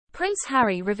Prince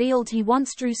Harry revealed he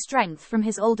once drew strength from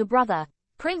his older brother,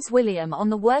 Prince William, on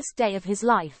the worst day of his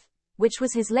life, which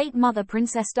was his late mother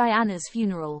Princess Diana's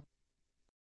funeral.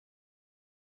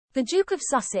 The Duke of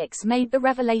Sussex made the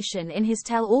revelation in his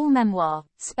tell-all memoir,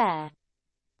 Spare.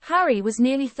 Harry was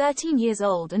nearly 13 years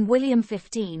old and William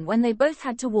 15 when they both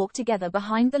had to walk together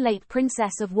behind the late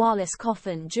Princess of Wales'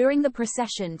 coffin during the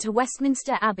procession to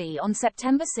Westminster Abbey on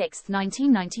September 6,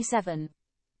 1997.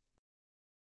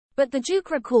 But the Duke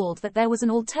recalled that there was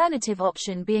an alternative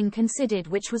option being considered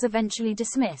which was eventually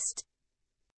dismissed.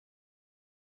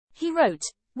 He wrote,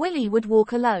 "Willie would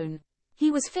walk alone.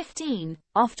 He was 15,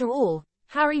 after all,"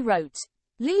 Harry wrote.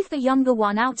 "Leave the younger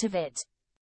one out of it.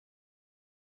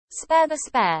 Spare the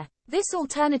spare." This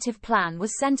alternative plan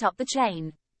was sent up the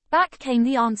chain. Back came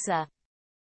the answer.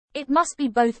 It must be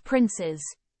both princes.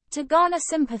 To garner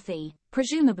sympathy,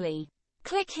 presumably.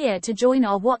 Click here to join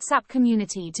our WhatsApp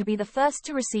community to be the first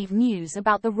to receive news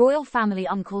about the royal family.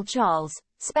 Uncle Charles,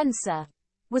 Spencer,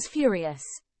 was furious.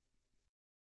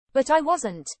 "But I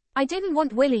wasn't. I didn't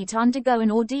want Willie to undergo an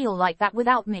ordeal like that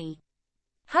without me.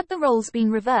 Had the roles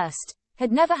been reversed,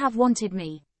 he'd never have wanted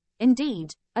me.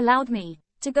 Indeed, allowed me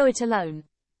to go it alone."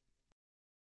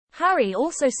 Harry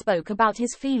also spoke about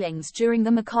his feelings during the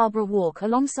macabre walk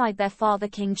alongside their father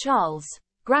King Charles,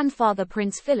 grandfather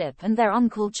Prince Philip and their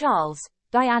uncle Charles,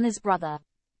 Diana's brother.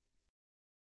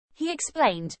 He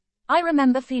explained, "I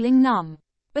remember feeling numb.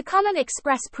 Become an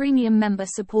Express Premium member.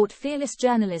 Support fearless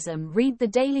journalism. Read the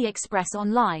Daily Express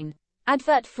online.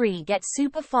 Advert free. Get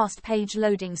super fast page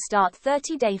loading. Start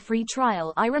 30-day free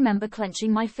trial. I remember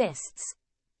clenching my fists.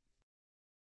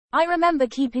 I remember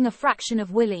keeping a fraction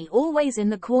of Willie always in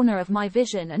the corner of my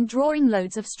vision and drawing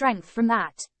loads of strength from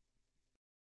that.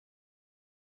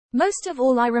 Most of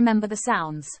all I remember the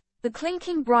sounds, the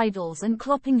clinking bridles and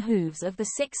clopping hooves of the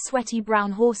 6 sweaty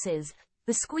brown horses,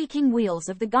 the squeaking wheels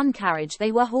of the gun carriage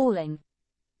they were hauling.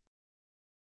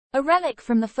 A relic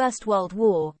from the First World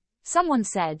War, someone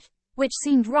said, which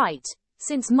seemed right,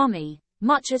 since Mummy,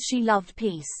 much as she loved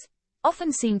peace,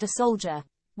 often seemed a soldier,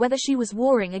 whether she was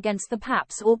warring against the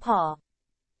Paps or Pa."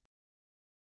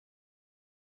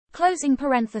 Closing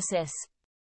parenthesis.